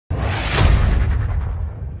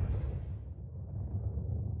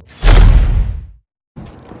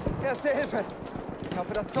erste Hilfe. Ich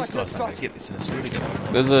hoffe, das Zeug nützt was.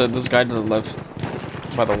 There's this guy to the left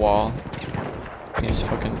by the wall. He's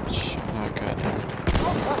fucking. Oh god damn it.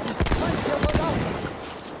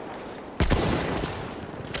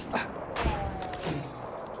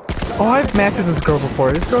 Oh, I've matched with this girl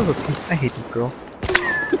before. This girl's a piece. I hate this girl.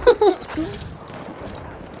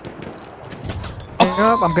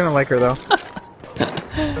 I'm gonna like her though.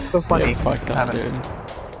 That's so funny. Yeah, fucked up, dude.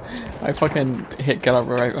 I fucking got a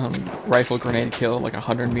rifle grenade kill like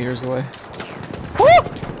 100 meters away.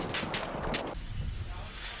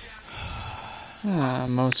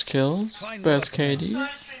 Most kills, best KD.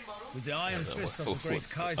 With the iron fist of the great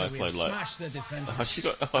Kaiser, we have smashed the defenses.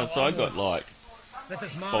 So I got like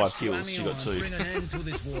 5 kills, she got 2. Bring an end to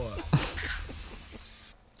this war.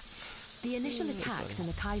 The initial attacks in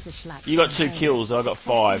the Kaiserschlacht. You got 2 kills, I got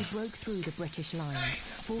 5. Broke through the British lines,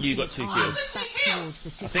 you got 2 kills. Back towards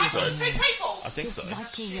the city. I think so. This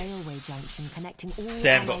vital railway junction connecting all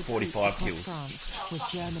Sam got Allied 45 troops kills. across France was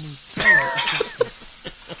Germany's true objective.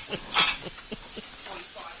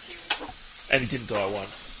 And he didn't die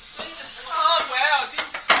once. Oh wow!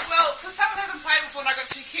 Well, for someone who hasn't played before and I got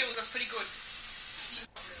 2 kills, that's pretty good.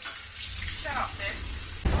 Stand up, Sam.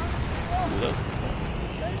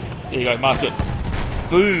 There you go, marked it.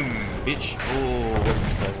 Boom, bitch. Oh, weapon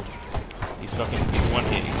disabled. He's fucking. He's one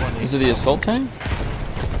hit. He's one hit. Is it the assault tank?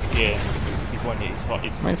 Yeah. He's one hit. He's hot.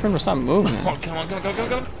 My friend was not moving. Oh, come on, go.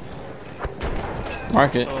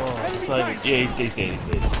 Mark it. Oh, disabled. Yeah, he's dead. He's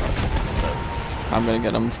dead. I'm gonna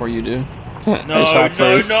get him before you do. No.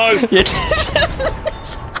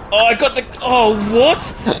 Oh, I got the. Oh, what?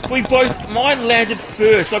 We both. Mine landed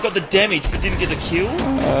first. I got the damage, but didn't get the kill.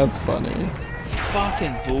 That's funny.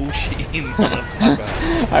 Fucking bullshit,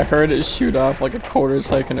 motherfucker. I heard it shoot off like a quarter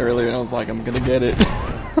second earlier, and I was like, I'm gonna get it.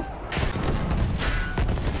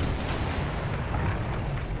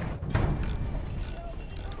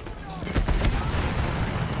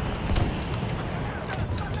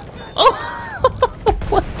 Oh!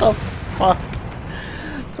 What the fuck?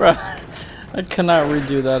 Bruh, I cannot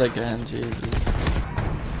redo that again, Jesus.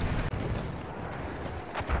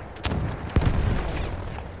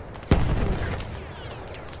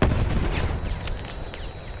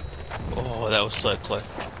 Oh, that was so close.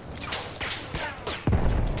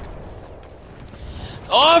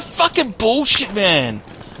 Oh, fucking bullshit, man!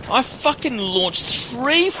 I fucking launched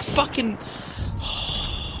 3 fucking...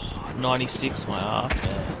 96 my ass,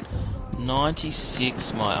 man.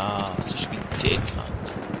 96 my ass. You should be dead, cunt.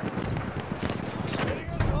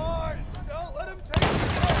 Don't let him take it.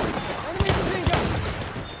 Enemy machine gun.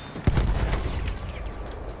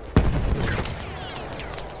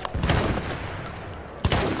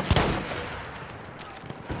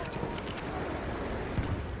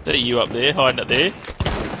 Is that you up there, hiding up there?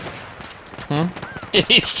 Hmm?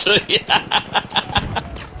 He's too.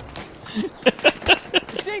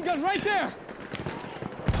 Machine gun right there.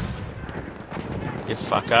 You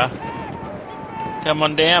fucker. Come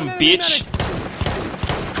on down, bitch.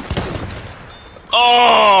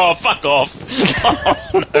 Oh, fuck off.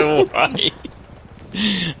 Oh, no way.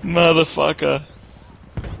 Motherfucker.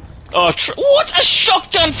 Oh, what? A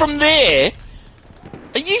shotgun from there?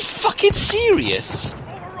 Are you fucking serious?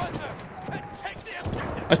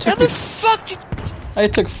 I took How the fuck did... I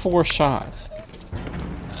took 4 shots.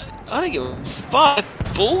 I don't give a fuck.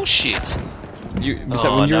 Bullshit. You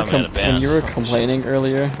said when you were complaining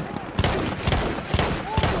earlier.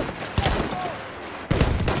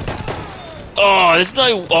 Oh, there's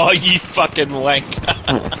no. Oh, you fucking wanker.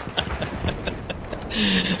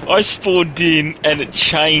 I spawned in and it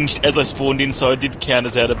changed as I spawned in, so I did count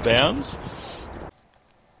as out of bounds.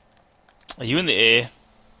 Are you in the air?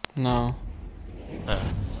 No. No.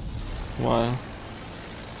 Why?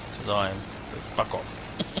 Because I am. So fuck off.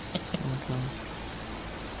 Okay.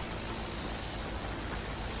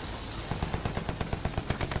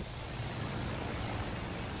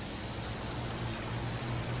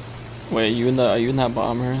 Wait, are you in that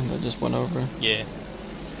bomber that just went over? Yeah.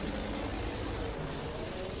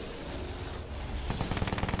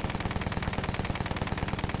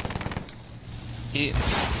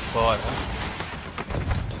 It's fighter.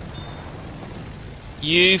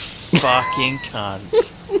 You fucking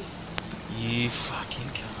cunt. You fucking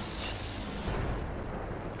cunt.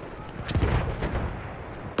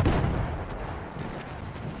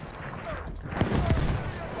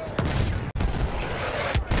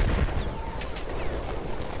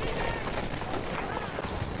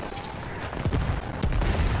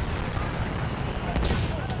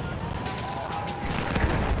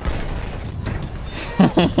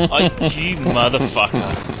 Oh, you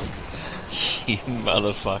motherfucker. You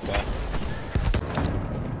motherfucker.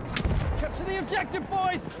 Capture the objective,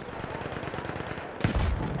 boys!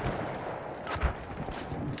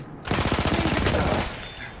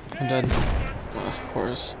 I'm dead. Well, of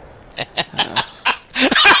course.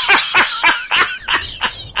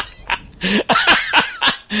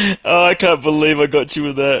 Oh, I can't believe I got you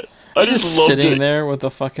with that. I just loved sitting it. there with the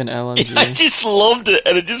fucking LMG. I just loved it,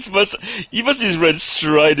 and it just must. You must have just ran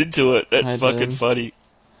straight into it. That's I fucking did. funny.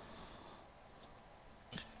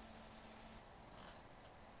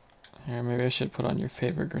 Here, maybe I should put on your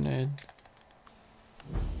favorite grenade.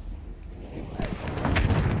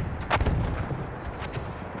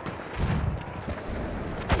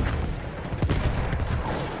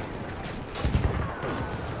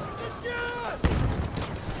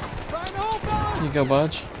 Here you go,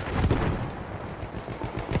 Budge.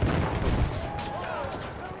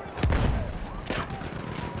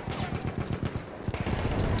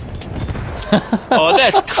 Oh,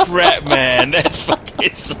 that's crap, man. That's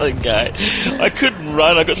fucking so gay. I couldn't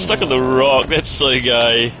run. I got stuck on the rock. That's so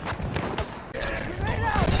gay.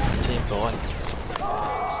 Team gone.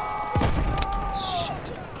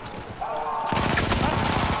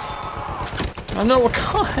 Oh no,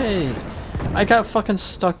 God! I got fucking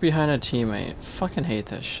stuck behind a teammate. Fucking hate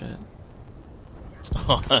that shit.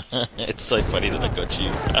 It's so funny that I got you.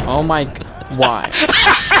 Oh my... Why?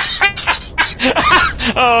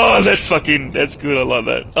 Oh, that's good. I love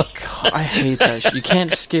that. God, I hate that shit. You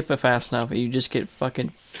can't skip it fast enough. You just get fucking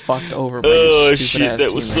fucked over by Oh your shit, stupid ass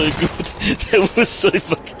that was so teammate. good. That was so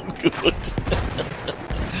fucking good.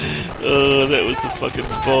 Oh, that was the fucking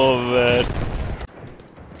bomb, man.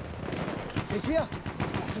 Seht ihr?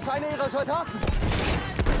 Das ist einer ihrer Soldaten.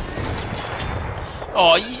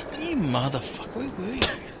 Oh, you motherfucker. Where were you?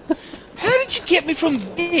 How did you get me from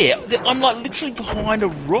there? I'm like literally behind a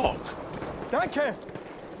rock. Danke!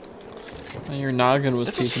 Well, your noggin was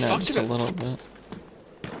That was peeking out fucked just a up. little bit.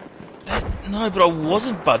 No, but I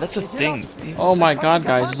wasn't, bud. That's the thing. Oh my god,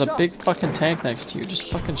 guys, there's a big fucking tank next to you. Just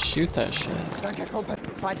fucking shoot that shit. Danke, Kumpel.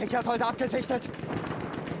 Feindlicher Soldat gesichtet.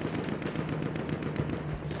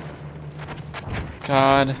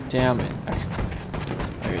 God damn it.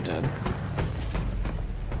 Oh, you're dead.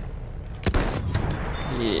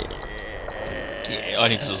 Yeah. Yeah,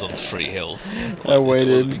 only because I was on 3 health. I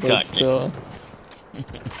waited, You but can't- still. You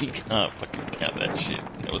can't fucking count that shit.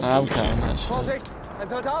 That was I'm bullshit. counting that shit. Vorsicht! Ein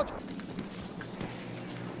Soldat!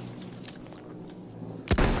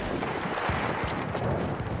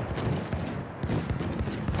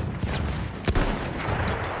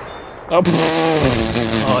 Oh,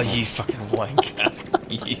 Oh, you fucking wanker.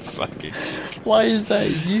 You fucking chick. why is that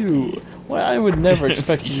you? Why I would never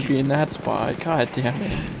expect you to be in that spot. God damn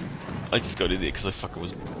it. I just got in there because I fucking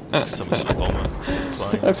was someone's in a bomber.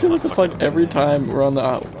 I feel like it's like every time we're on the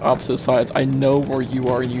opposite sides, I know where you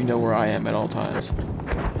are and you know where I am at all times.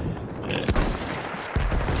 Yeah.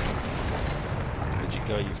 Where'd you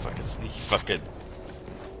go, you fucking sneaky fucking...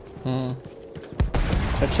 Can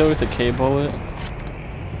I kill with a K bullet?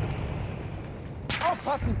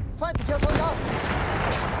 Aufpassen! Feindlicher Soldat!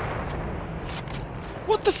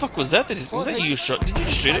 What the fuck was that? Was that you shot? Did you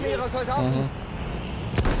just shoot Einer it? ihrer Soldaten!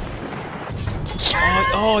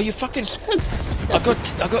 Oh, you fucking... I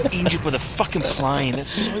got injured by the fucking plane. That's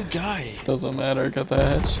so gay. Doesn't matter, got the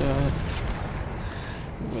headshot.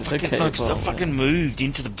 With a Fucking, K no, 'cause I bullet. fucking moved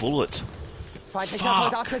into the bullet. Feindlicher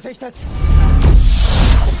Fuck. Soldat gesichtet!